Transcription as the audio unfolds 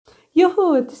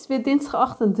Joehoe, het is weer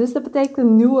dinsdagochtend, dus dat betekent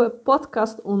een nieuwe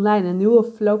podcast online, een nieuwe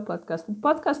Flow podcast. Een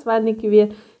podcast waarin ik je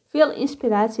weer veel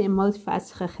inspiratie en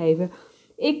motivatie ga geven.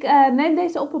 Ik neem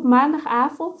deze op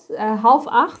maandagavond,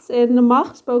 7:30. En normaal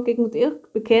gesproken, ik moet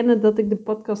eerlijk bekennen dat ik de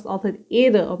podcast altijd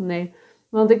eerder opneem.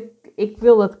 Want ik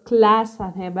wil dat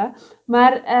klaarstaan hebben.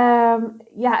 Maar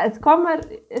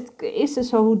het is er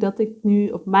zo dat ik nu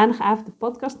op maandagavond de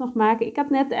podcast nog maak. Ik had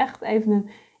net echt even een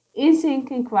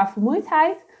inzinking qua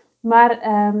vermoeidheid. Maar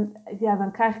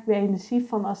dan krijg ik weer energie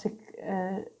van als ik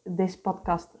deze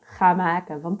podcast ga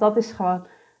maken. Want dat is gewoon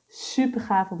super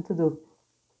gaaf om te doen.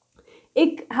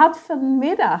 Ik had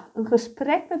vanmiddag een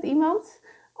gesprek met iemand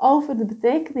over de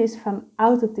betekenis van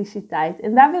authenticiteit.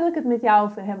 En daar wil ik het met jou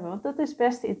over hebben, want dat is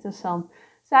best interessant.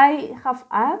 Zij gaf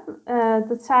aan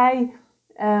dat zij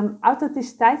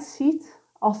authenticiteit ziet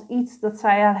als iets dat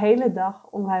zij haar hele dag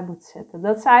online moet zetten.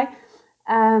 Dat zij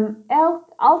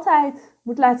altijd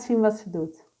moet laten zien wat ze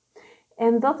doet.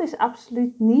 En dat is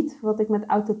absoluut niet wat ik met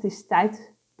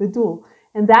authenticiteit bedoel.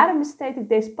 En daarom besteed ik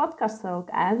deze podcast er ook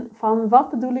aan van wat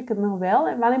bedoel ik er nou wel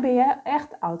en wanneer ben je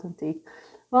echt authentiek.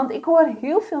 Want ik hoor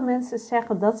heel veel mensen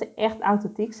zeggen dat ze echt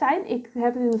authentiek zijn. Ik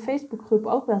heb in de Facebookgroep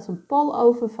ook wel eens een poll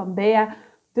over van Bea,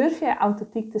 durf je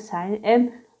authentiek te zijn?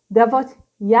 En daar wordt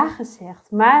ja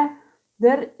gezegd. Maar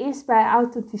er is bij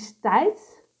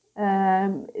authenticiteit,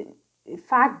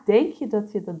 vaak denk je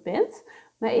dat je dat bent,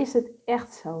 maar is het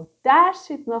echt zo? Daar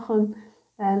zit nog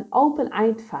een open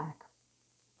eind vaak.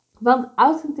 Want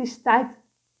authenticiteit,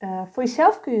 voor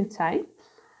jezelf kun je het zijn,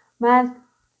 maar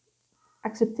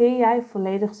accepteer jij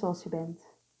volledig zoals je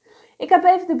bent. Ik heb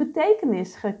even de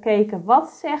betekenis gekeken. Wat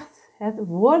zegt het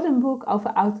woordenboek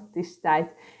over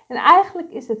authenticiteit? En eigenlijk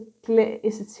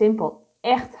is het simpel.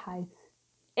 Echtheid.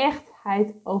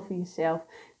 Echtheid over jezelf.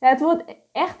 Het woord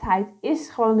echtheid is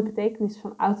gewoon de betekenis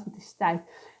van authenticiteit.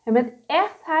 En met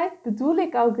echtheid bedoel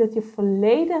ik ook dat je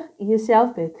volledig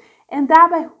jezelf bent. En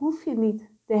daarbij hoef je niet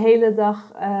je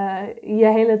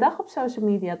hele dag op social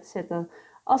media te zetten.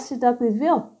 Als je dat niet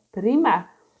wil, prima.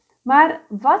 Maar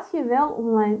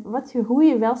hoe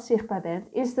je wel zichtbaar bent,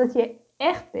 is dat je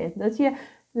echt bent. Dat je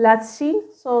laat zien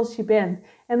zoals je bent.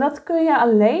 En dat kun je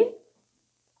alleen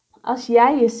als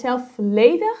jij jezelf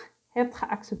volledig hebt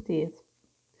geaccepteerd.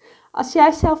 Als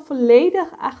jij zelf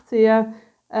volledig achter je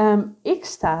ik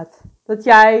staat. Dat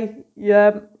jij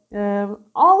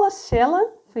alle cellen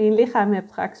van je lichaam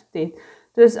hebt geaccepteerd.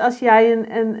 Dus als jij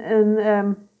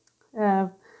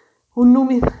hoe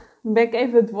noem je, ben ik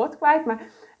even het woord kwijt, maar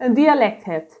een dialect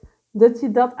hebt. Dat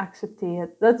je dat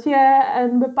accepteert. Dat je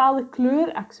een bepaalde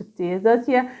kleur accepteert. Dat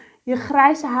je je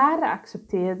grijze haren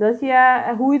accepteert. Dat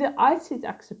je hoe je eruit ziet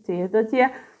accepteert. Dat je,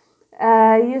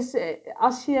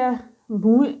 als je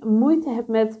moeite hebt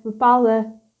met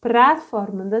bepaalde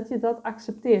praatvormen, dat je dat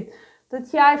accepteert.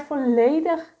 Dat jij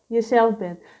volledig jezelf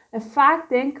bent. En vaak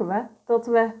denken we dat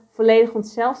we volledig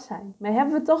onszelf zijn. Maar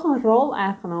hebben we toch een rol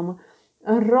aangenomen.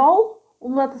 Een rol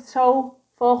omdat het zo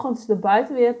volgens de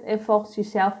buitenwereld en volgens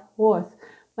jezelf hoort.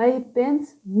 Maar je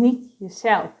bent niet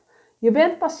jezelf. Je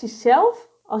bent pas jezelf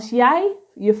als jij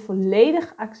je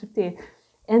volledig accepteert.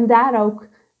 En daar ook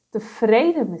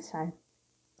tevreden mee zijn.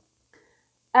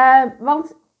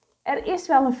 Want er is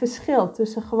wel een verschil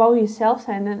tussen gewoon jezelf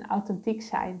zijn en authentiek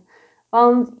zijn.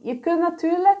 Want je kunt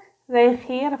natuurlijk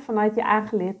reageren vanuit je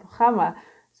aangeleerd programma.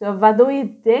 Waardoor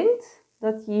je denkt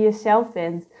dat je jezelf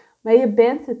bent. Maar je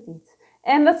bent het niet.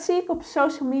 En dat zie ik op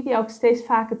social media ook steeds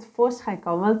vaker tevoorschijn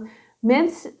komen.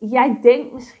 Want jij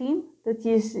denkt misschien dat je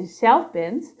jezelf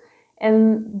bent.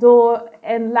 En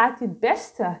laat je het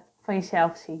beste van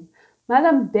jezelf zien. Maar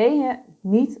dan ben je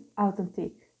niet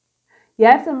authentiek. Je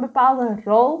hebt een bepaalde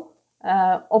rol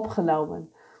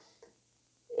opgenomen.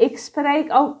 Ik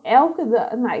spreek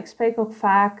ook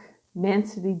vaak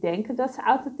mensen die denken dat ze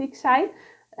authentiek zijn.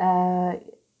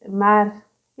 Maar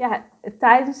ja,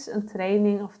 tijdens een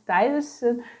training of tijdens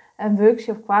een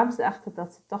workshop kwamen ze erachter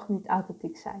dat ze toch niet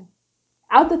authentiek zijn.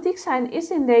 Authentiek zijn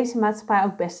is in deze maatschappij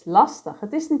ook best lastig.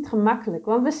 Het is niet gemakkelijk,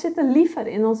 want we zitten liever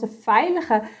in onze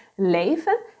veilige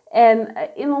leven en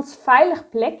in ons veilig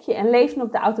plekje en leven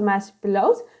op de automatische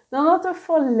piloot, dan dat we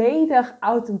volledig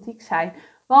authentiek zijn.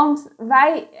 Want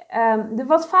er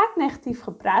wordt vaak negatief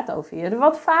gepraat over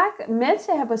je.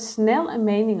 Mensen hebben snel een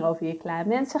mening over je klaar.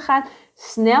 Mensen gaan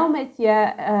snel met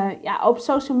je, op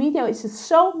social media is het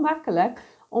zo makkelijk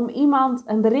om iemand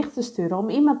een bericht te sturen, om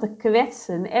iemand te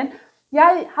kwetsen. En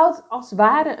jij houdt als het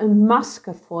ware een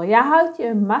masker voor. Jij houdt je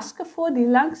een masker voor die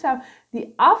langzaam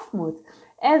af moet.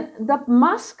 En dat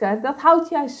masker, dat houdt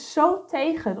jij zo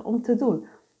tegen om te doen.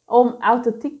 Om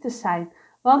authentiek te zijn.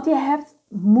 Want je hebt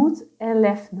moed en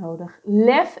lef nodig.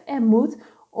 Lef en moed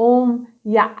om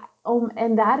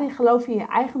En daarin geloof je in je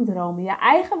eigen dromen, je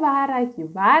eigen waarheid,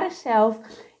 je ware zelf.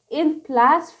 In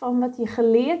plaats van wat je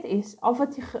geleerd is. Of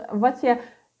wat je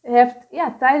hebt,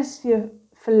 tijdens je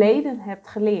verleden hebt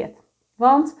geleerd.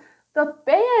 Want dat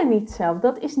ben jij niet zelf.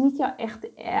 Dat is niet jouw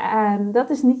echte. Dat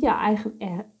is niet jouw eigen.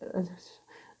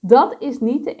 Dat is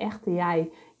niet de echte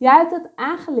jij. Jij hebt het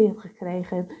aangeleerd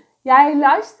gekregen. Jij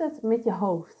luistert met je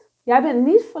hoofd. Jij bent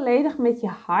niet volledig met je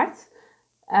hart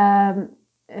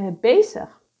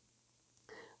bezig.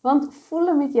 Want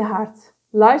voelen met je hart.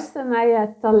 Luister naar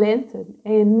je talenten.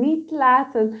 En je niet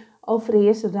laten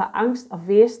overheersen door angst of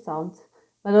weerstand.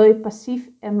 Waardoor je passief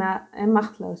en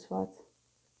machteloos wordt.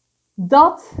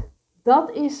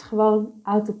 Dat is gewoon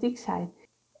authentiek zijn.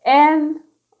 En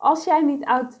als jij niet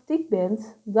authentiek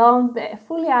bent, dan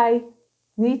voel jij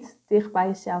niet dicht bij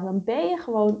jezelf. Dan ben je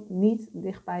gewoon niet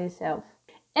dicht bij jezelf.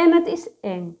 En het is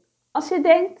eng. Als je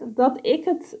denkt dat ik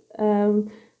het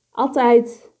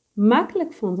altijd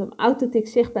makkelijk vond om authentiek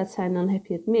zichtbaar te zijn, dan heb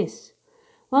je het mis.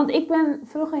 Want ik ben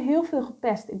vroeger heel veel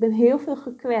gepest. Ik ben heel veel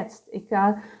gekwetst.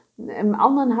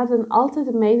 Anderen hadden altijd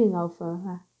een mening over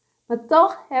me. Maar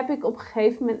toch heb ik op een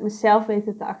gegeven moment mezelf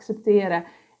weten te accepteren.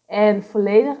 En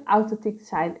volledig authentiek te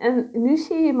zijn. En nu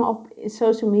zie je me op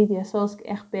social media zoals ik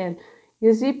echt ben.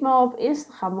 Je ziet me op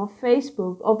Instagram, op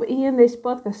Facebook, hier in deze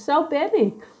podcast. Zo ben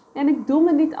ik. En ik doe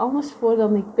me niet anders voor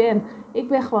dan ik ben. Ik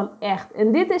ben gewoon echt.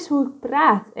 En dit is hoe ik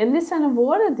praat. En dit zijn de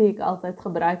woorden die ik altijd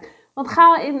gebruik. Want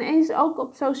ga ineens ook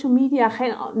op social media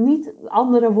niet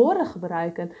andere woorden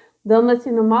gebruiken dan dat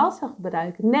je normaal zou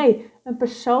gebruiken. Nee, een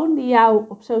persoon die jou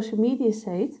op social media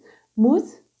ziet,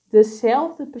 moet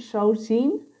dezelfde persoon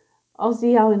zien als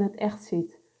die jou in het echt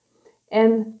ziet.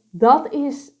 En dat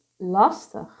is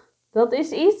lastig. Dat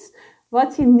is iets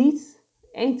wat je niet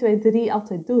 1, 2, 3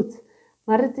 altijd doet.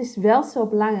 Maar het is wel zo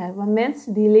belangrijk. Want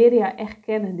mensen die leren jou echt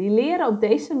kennen. Die leren op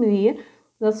deze manier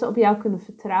dat ze op jou kunnen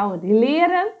vertrouwen. Die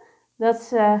leren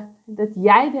dat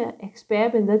jij de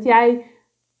expert bent. Dat jij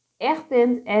echt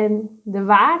bent en de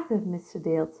waarde met ze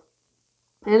deelt.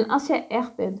 En als jij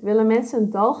echt bent, willen mensen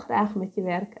dolgraag met je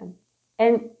werken.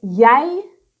 En jij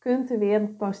kunt de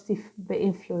wereld positief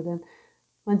beïnvloeden.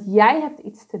 Want jij hebt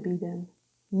iets te bieden.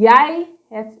 Jij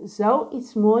hebt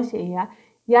zoiets moois in je.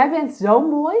 Jij bent zo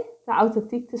mooi door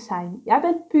authentiek te zijn. Jij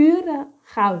bent pure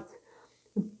goud.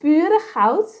 Een pure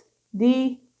goud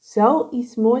die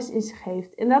zoiets moois in zich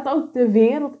heeft. En dat ook de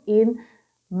wereld in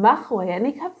mag gooien. En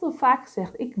ik heb het al vaak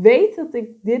gezegd. Ik weet dat ik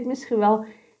dit misschien wel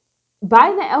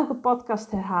bijna elke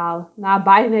podcast herhaal. Nou,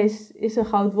 bijna is een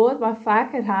groot woord, maar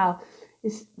vaak herhaal.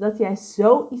 Is dat jij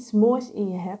zoiets moois in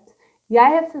je hebt.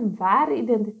 Jij hebt een ware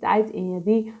identiteit in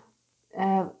je.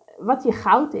 Wat je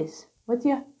goud is. Wat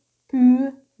je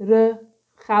pure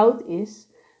goud is.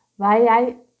 Waar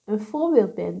jij een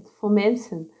voorbeeld bent voor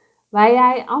mensen. Waar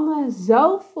jij anderen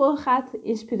zo voor gaat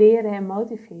inspireren en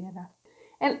motiveren.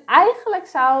 En eigenlijk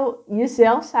zou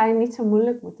jezelf zijn niet zo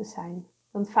moeilijk moeten zijn.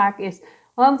 Dan het vaak is.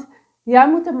 Want jij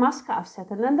moet een masker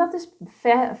afzetten. En dat is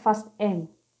vast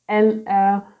eng. En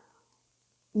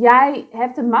jij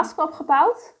hebt een masker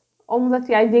opgebouwd. Omdat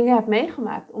jij dingen hebt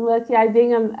meegemaakt. Omdat jij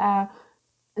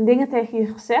dingen tegen je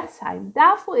gezegd zijn.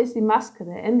 Daarvoor is die masker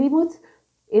er. En die moet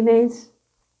ineens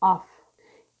af.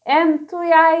 En toen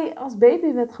jij als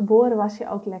baby werd geboren, was je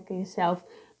ook lekker jezelf.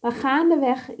 Maar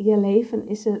gaandeweg je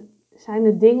leven zijn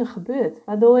er dingen gebeurd.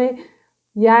 Waardoor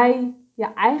jij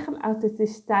je eigen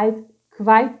authenticiteit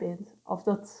kwijt bent. Of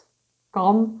dat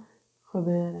kan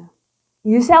gebeuren.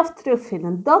 Jezelf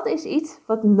terugvinden. Dat is iets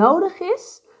wat nodig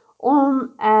is.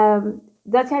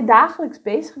 Dat jij dagelijks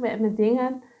bezig bent met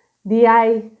dingen die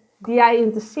jij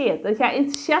interesseert. Dat jij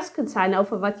enthousiast kunt zijn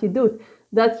over wat je doet.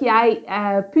 Dat jij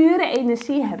pure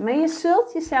energie hebt. Maar je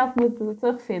zult jezelf moeten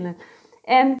terugvinden.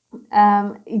 En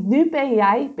nu ben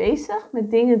jij bezig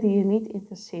met dingen die je niet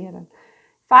interesseren.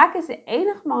 Vaak is de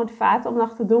enige motivatie om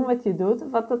nog te doen wat je doet,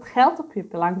 wat het geld op je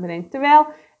belang brengt. Terwijl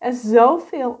er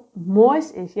zoveel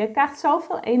moois is. Je krijgt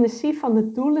zoveel energie van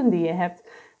de doelen die je hebt.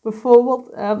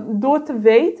 Bijvoorbeeld door te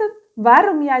weten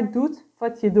waarom jij doet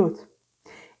wat je doet.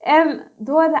 En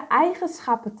door de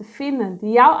eigenschappen te vinden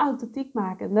die jou authentiek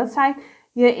maken. Dat zijn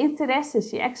je interesses,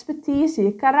 je expertise,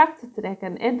 je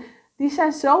karaktertrekken. En die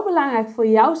zijn zo belangrijk voor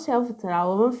jouw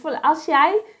zelfvertrouwen. Want als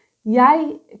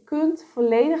jij kunt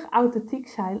volledig authentiek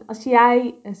zijn als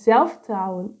jij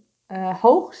zelfvertrouwen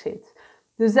hoog zit.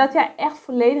 Dus dat jij echt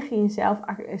volledig in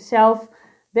jezelf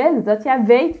bent. Dat jij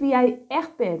weet wie jij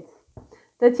echt bent.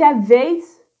 Dat jij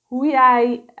weet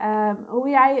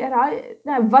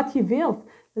wat je wilt.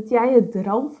 Dat jij je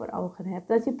droom voor ogen hebt.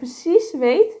 Dat je precies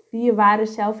weet wie je ware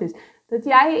zelf is. Dat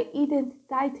jij je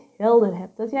identiteit helder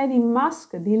hebt. Dat jij die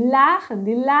masker, die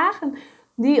lagen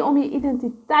die om je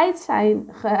identiteit zijn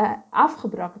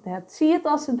afgebrokkeld hebt. Zie het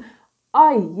als een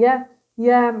ui.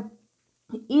 Je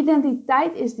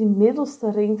identiteit is die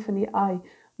middelste ring van die ui.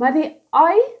 Maar die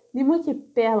ui, die moet je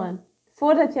pellen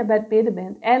voordat jij bij het bidden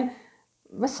bent. En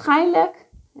waarschijnlijk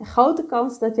een grote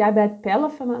kans dat jij bij het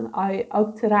pellen van een ui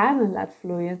ook tranen laat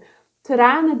vloeien.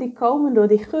 Tranen die komen door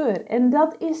die geur. En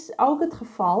dat is ook het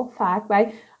geval vaak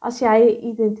bij als jij je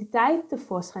identiteit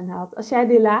tevoorschijn haalt. Als jij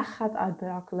die laag gaat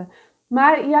uitbrokkelen.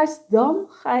 Maar juist dan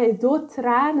ga je door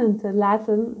tranen te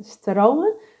laten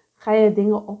stromen, ga je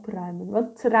dingen opruimen.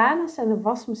 Want tranen zijn de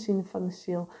wasmachine van de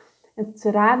ziel. En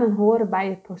tranen horen bij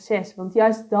het proces. Want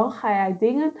juist dan ga jij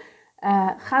dingen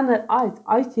gaan eruit.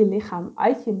 Uit je lichaam,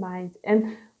 uit je mind. En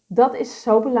dat is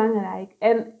zo belangrijk.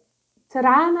 En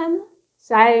tranen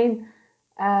zijn,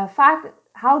 vaak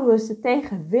houden we ze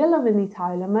tegen, willen we niet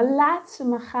huilen. Maar laat ze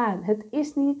maar gaan. Het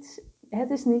is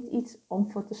niet iets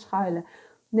om voor te schuilen.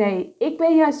 Nee, ik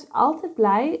ben juist altijd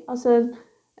blij als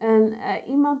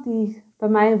iemand die bij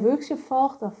mij een workshop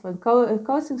volgt of een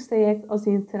coachingstraject, als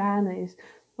die in tranen is.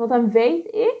 Want dan weet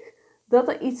ik dat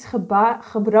er iets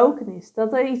gebroken is.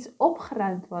 Dat er iets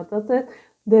opgeruimd wordt.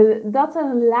 Dat er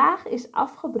een laag is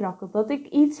afgebrokkeld. Dat ik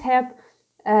iets heb...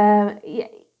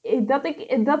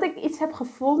 dat ik iets heb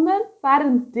gevonden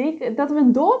dat we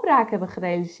een doorbraak hebben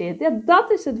gerealiseerd. Ja,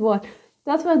 dat is het woord.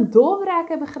 Dat we een doorbraak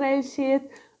hebben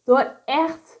gerealiseerd door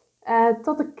echt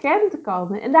tot de kern te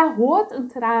komen. En daar hoort een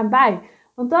traan bij.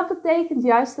 Want dat betekent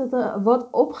juist dat er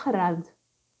wordt opgeruimd.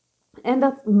 En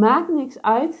dat maakt niks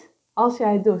uit als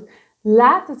jij het doet.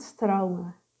 Laat het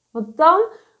stromen. Want dan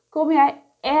kom jij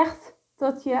echt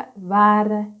tot je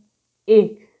ware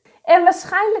ik. En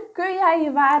waarschijnlijk kun jij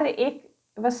je ware ik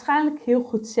waarschijnlijk heel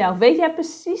goed zelf. Weet jij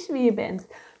precies wie je bent.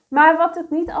 Maar wordt het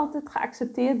niet altijd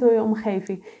geaccepteerd door je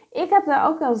omgeving. Ik heb daar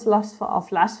ook wel eens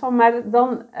last van. Maar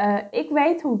dan, ik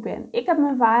weet hoe ik ben. Ik heb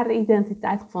mijn ware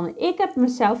identiteit gevonden. Ik heb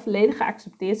mezelf volledig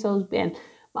geaccepteerd zoals ik ben.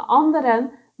 Maar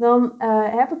anderen, dan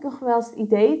heb ik nog wel eens het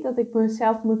idee dat ik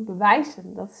mezelf moet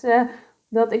bewijzen.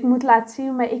 Dat ik moet laten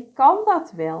zien, maar ik kan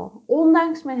dat wel.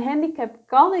 Ondanks mijn handicap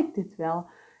kan ik dit wel.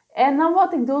 En dan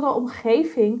word ik door de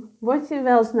omgeving, word je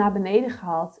wel eens naar beneden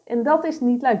gehaald. En dat is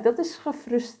niet leuk,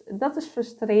 dat is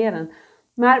frustrerend.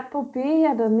 Maar probeer je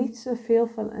er niet zoveel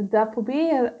van,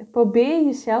 probeer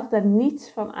jezelf daar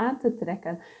niets van aan te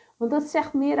trekken. Want dat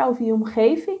zegt meer over je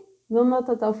omgeving dan dat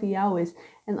het over jou is.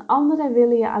 En anderen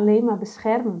willen je alleen maar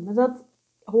beschermen. Maar dat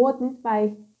hoort niet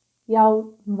bij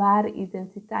jouw ware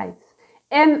identiteit.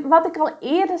 En wat ik al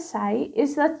eerder zei,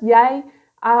 is dat jij...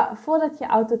 voordat je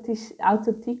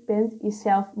authentiek bent,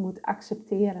 jezelf moet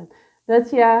accepteren. Dat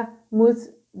je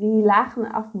die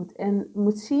lagen af moet en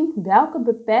moet zien welke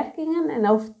beperkingen en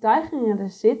overtuigingen er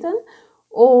zitten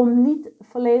om niet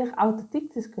volledig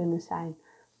authentiek te kunnen zijn.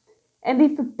 En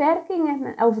die beperkingen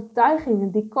en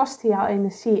overtuigingen, die kosten jou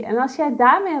energie. En als jij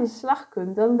daarmee aan de slag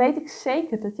kunt, dan weet ik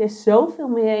zeker dat jij zoveel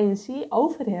meer energie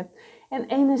over hebt. En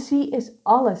energie is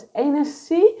alles.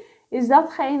 Energie is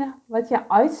datgene wat je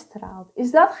uitstraalt.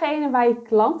 Is datgene waar je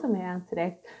klanten mee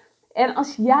aantrekt. En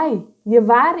als jij je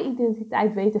ware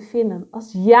identiteit weet te vinden.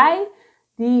 Als jij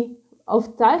die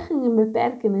overtuigingen en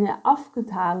beperkingen af kunt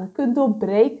halen. Kunt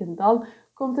doorbreken. Dan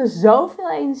komt er zoveel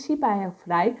energie bij jou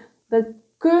vrij. Dan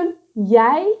kun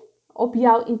jij op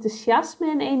jouw enthousiasme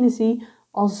en energie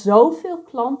al zoveel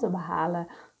klanten behalen.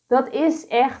 Dat is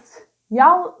echt...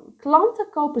 Jouw klanten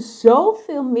kopen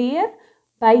zoveel meer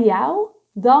bij jou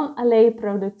dan alleen je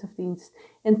product of dienst.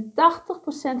 En 80%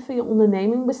 van je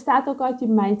onderneming bestaat ook uit je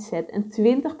mindset en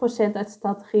 20% uit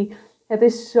strategie. Het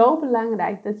is zo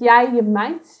belangrijk dat jij je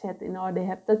mindset in orde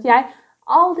hebt. Dat jij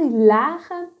al die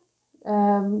lagen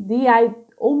die jij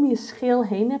om je schil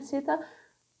heen hebt zitten,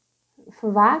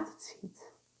 verwaterd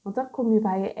ziet. Want dan kom je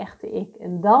bij je echte ik.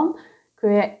 En dan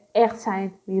kun je echt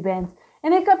zijn wie je bent.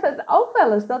 En ik heb het ook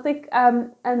wel eens dat ik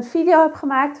een video heb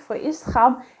gemaakt voor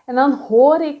Instagram. En dan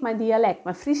hoor ik mijn dialect,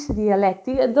 mijn Friese dialect.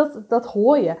 Dat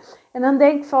hoor je. En dan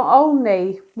denk ik van, oh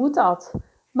nee, moet dat?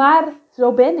 Maar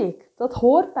zo ben ik. Dat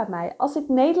hoort bij mij. Als ik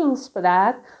Nederlands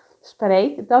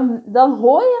spreek, dan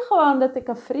hoor je gewoon dat ik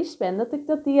een Fries ben. Dat ik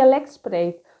dat dialect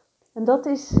spreek. En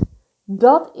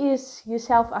dat is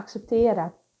jezelf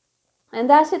accepteren. En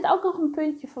daar zit ook nog een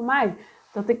puntje voor mij.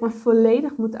 Dat ik me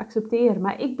volledig moet accepteren.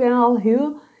 Maar ik ben al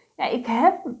heel...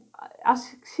 Ja,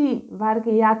 als ik zie waar ik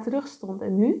een jaar terug stond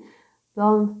en nu,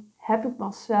 dan heb ik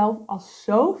mezelf al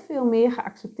zoveel meer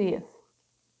geaccepteerd.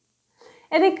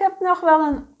 En ik heb nog wel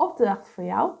een opdracht voor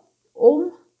jou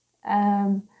om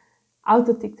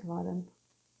authentiek te worden.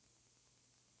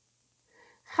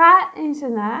 Ga eens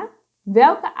na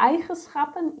welke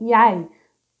eigenschappen jij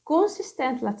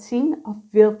consistent laat zien of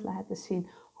wilt laten zien.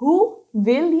 Hoe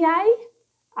wil jij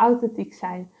authentiek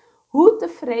zijn? Hoe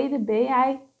tevreden ben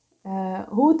jij?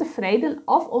 Hoe tevreden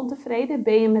of ontevreden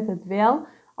ben je met het wel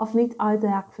of niet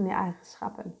uitdragen van je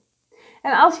eigenschappen?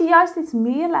 En als je juist iets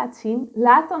meer laat zien,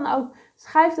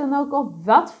 schrijf dan ook op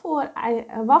wat voor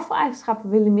eigenschappen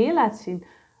wil je meer laten zien.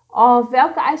 Of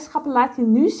welke eigenschappen laat je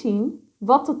nu zien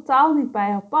wat totaal niet bij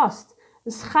jou past.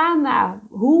 Dus ga naar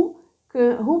hoe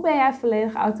ben jij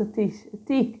volledig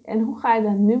authentiek en hoe ga je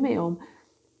daar nu mee om?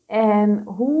 En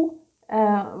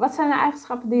wat zijn de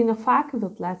eigenschappen die je nog vaker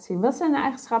wilt laten zien? Wat zijn de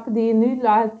eigenschappen die je nu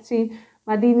laat zien,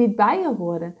 maar die niet bij je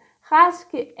horen? Ga eens een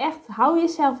keer echt, hou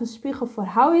jezelf een spiegel voor.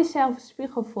 Hou jezelf een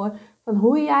spiegel voor van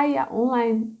hoe jij je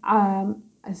online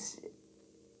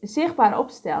zichtbaar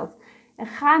opstelt. En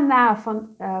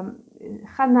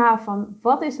ga na van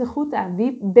wat is er goed aan?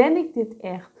 Wie ben ik dit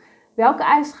echt? Welke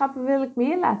eigenschappen wil ik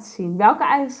meer laten zien? Welke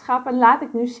eigenschappen laat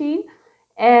ik nu zien?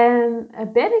 En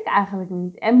ben ik eigenlijk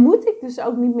niet? En moet ik dus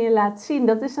ook niet meer laten zien?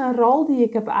 Dat is een rol die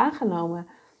ik heb aangenomen.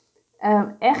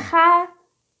 En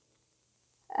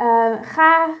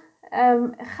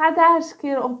ga daar eens een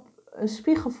keer op een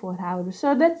spiegel voor houden.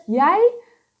 Zodat jij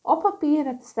op papier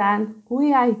hebt staan hoe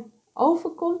jij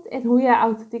overkomt en hoe jij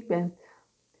authentiek bent.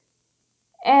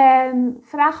 En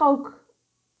vraag ook,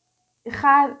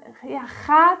 ga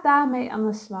daarmee aan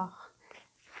de slag.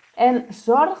 En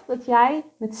zorg dat jij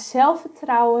met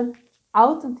zelfvertrouwen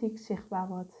authentiek zichtbaar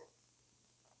wordt.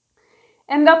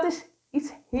 En dat is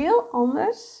iets heel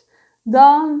anders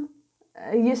dan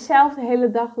jezelf de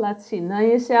hele dag laten zien.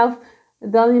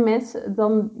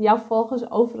 Dan jouw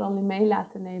volgers overal in mee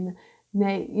laten nemen.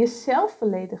 Nee, jezelf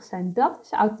volledig zijn. Dat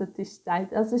is authenticiteit.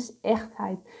 Dat is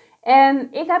echtheid.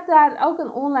 En ik heb daar ook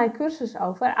een online cursus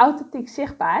over. Authentiek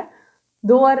zichtbaar.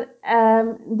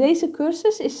 Deze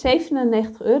cursus is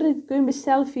 €97. Die kun je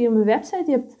bestellen via mijn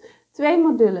website. Je hebt 2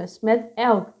 modules met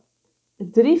elk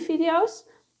 3 video's.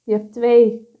 Je hebt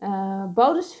 2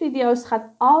 bonusvideo's. Het gaat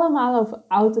allemaal over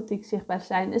authentiek zichtbaar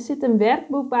zijn. Er zit een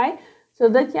werkboek bij,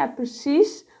 zodat jij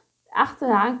precies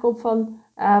achteraan komt van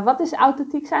wat is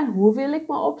authentiek zijn? Hoe wil ik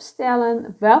me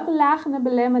opstellen? Welke lagen en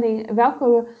belemmeringen?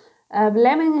 Welke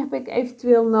belemmeringen heb ik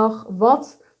eventueel nog?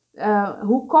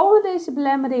 Hoe komen deze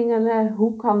belemmeringen?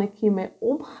 Hoe kan ik hiermee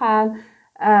omgaan?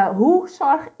 Hoe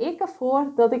zorg ik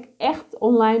ervoor dat ik echt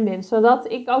online ben?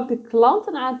 Zodat ik ook de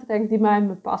klanten aantrek die bij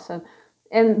me passen.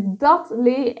 En dat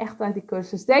leer je echt uit die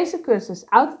cursus. Deze cursus,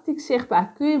 authentiek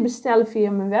zichtbaar, kun je bestellen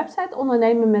via mijn website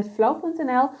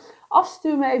ondernemenmetflow.nl. Of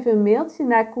stuur me even een mailtje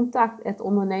naar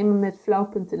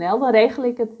contact@ondernemenmetflow.nl. Dan regel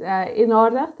ik het in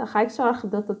orde. Dan ga ik zorgen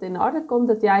dat het in orde komt.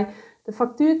 Dat jij de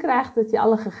factuur krijgt, dat je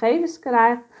alle gegevens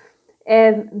krijgt.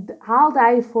 En haal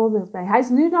daar je voorbeeld bij. Hij is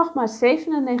nu nog maar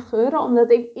 €97,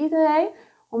 omdat ik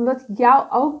jou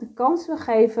ook de kans wil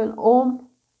geven om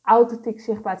authentiek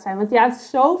zichtbaar te zijn. Want je hebt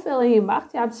zoveel in je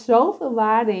macht. Je hebt zoveel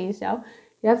waarde in jezelf.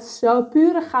 Je hebt zo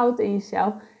pure goud in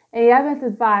jezelf. En jij bent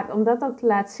het waard om dat ook te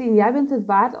laten zien. Jij bent het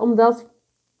waard om dat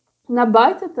naar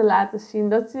buiten te laten zien.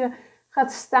 Dat je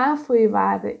gaat staan voor je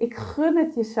waarde. Ik gun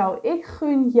het je zo. Ik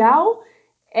gun jou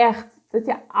echt. Dat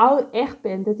je echt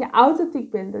bent. Dat je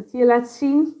authentiek bent. Dat je je laat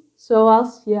zien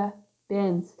zoals je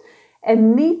bent.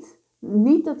 En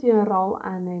niet dat je een rol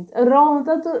aanneemt. Een rol,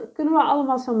 dat kunnen we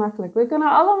allemaal zo makkelijk. We kunnen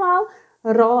allemaal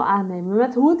een rol aannemen.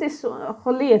 Met hoe het is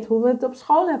geleerd. Hoe we het op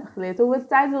school hebben geleerd. Hoe we het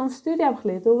tijdens onze studie hebben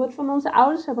geleerd. Hoe we het van onze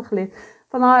ouders hebben geleerd.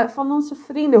 Van onze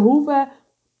vrienden. Hoe we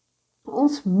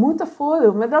ons moeten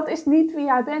voordoen. Maar dat is niet wie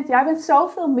jij bent. Jij bent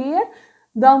zoveel meer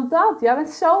dan dat. Jij bent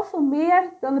zoveel meer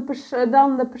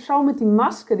dan de persoon met die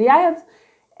masker. Jij hebt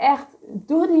echt...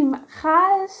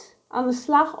 Ga eens aan de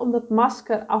slag om dat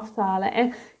masker af te halen.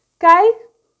 En kijk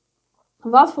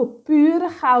wat voor pure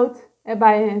goud er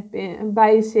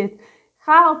bij je zit.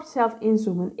 Ga op jezelf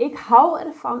inzoomen. Ik hou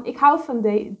ervan. Ik hou van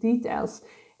de details.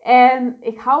 En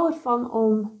ik hou ervan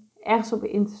om ergens op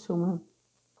in te zoomen.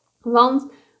 Want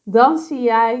dan zie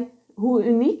jij hoe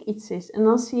uniek iets is. En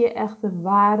dan zie je echt de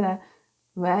ware,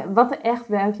 wat er echt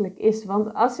werkelijk is.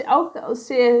 Want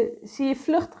zie je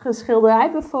vluchtige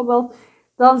schilderij bijvoorbeeld,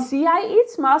 dan zie jij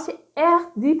iets. Maar als je echt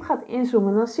diep gaat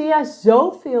inzoomen, dan zie jij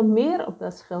zoveel meer op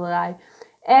dat schilderij.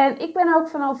 En ik ben er ook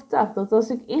van overtuigd dat als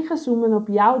ik in ga zoomen op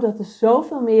jou, dat er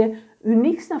zoveel meer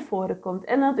unieks naar voren komt.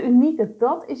 En dat unieke,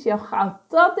 dat is jouw goud.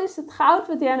 Dat is het goud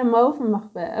wat jij naar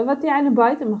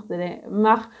buiten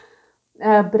mag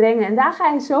brengen. En daar ga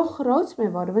je zo groots mee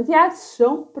worden. Want jij hebt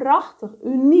zo'n prachtig,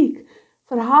 uniek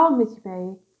verhaal met je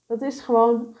mee. Dat is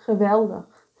gewoon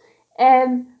geweldig.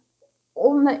 En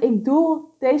ik doe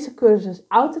deze cursus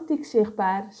authentiek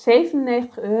zichtbaar,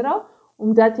 €97,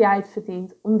 omdat jij het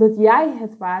verdient. Omdat jij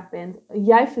het waard bent.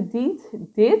 Jij verdient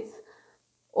dit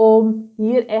om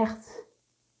hier echt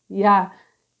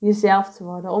jezelf te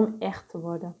worden, om echt te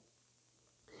worden.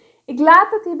 Ik laat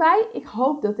het hierbij. Ik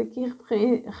hoop dat ik je heb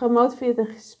gemotiveerd en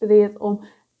geïnspireerd om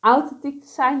authentiek te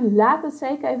zijn. Laat het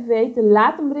zeker even weten.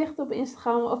 Laat een bericht op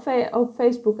Instagram of op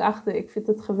Facebook achter. Ik vind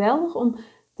het geweldig om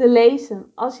te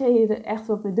lezen als je hier echt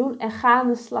wat mee doet. En ga aan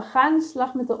de slag. Ga aan de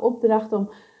slag met de opdracht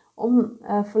om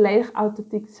volledig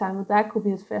authentiek te zijn. Want daar kom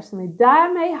je het verste mee.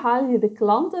 Daarmee haal je de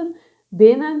klanten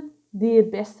binnen die het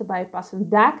beste bij je passen.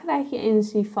 Daar krijg je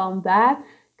energie van. Daar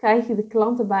krijg je de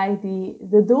klanten bij,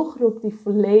 de doelgroep die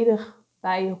volledig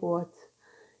bij je hoort.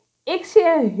 Ik zie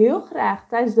je heel graag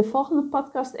tijdens de volgende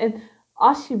podcast. En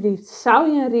alsjeblieft, zou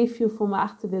je een review voor me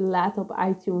achter willen laten op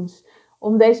iTunes.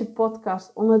 Om deze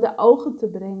podcast onder de ogen te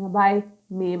brengen bij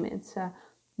meer mensen.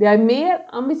 Bij meer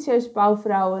ambitieuze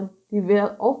bouwvrouwen die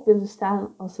willen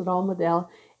staan als rolmodel.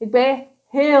 Ik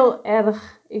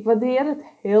waardeer het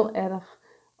heel erg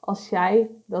als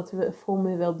jij dat voor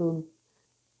me wilt doen.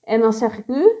 En dan zeg ik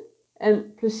nu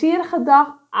een plezierige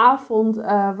dag, avond,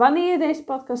 wanneer je deze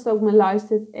podcast ook maar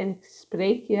luistert. En ik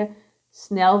spreek je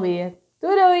snel weer.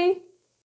 Doei doei!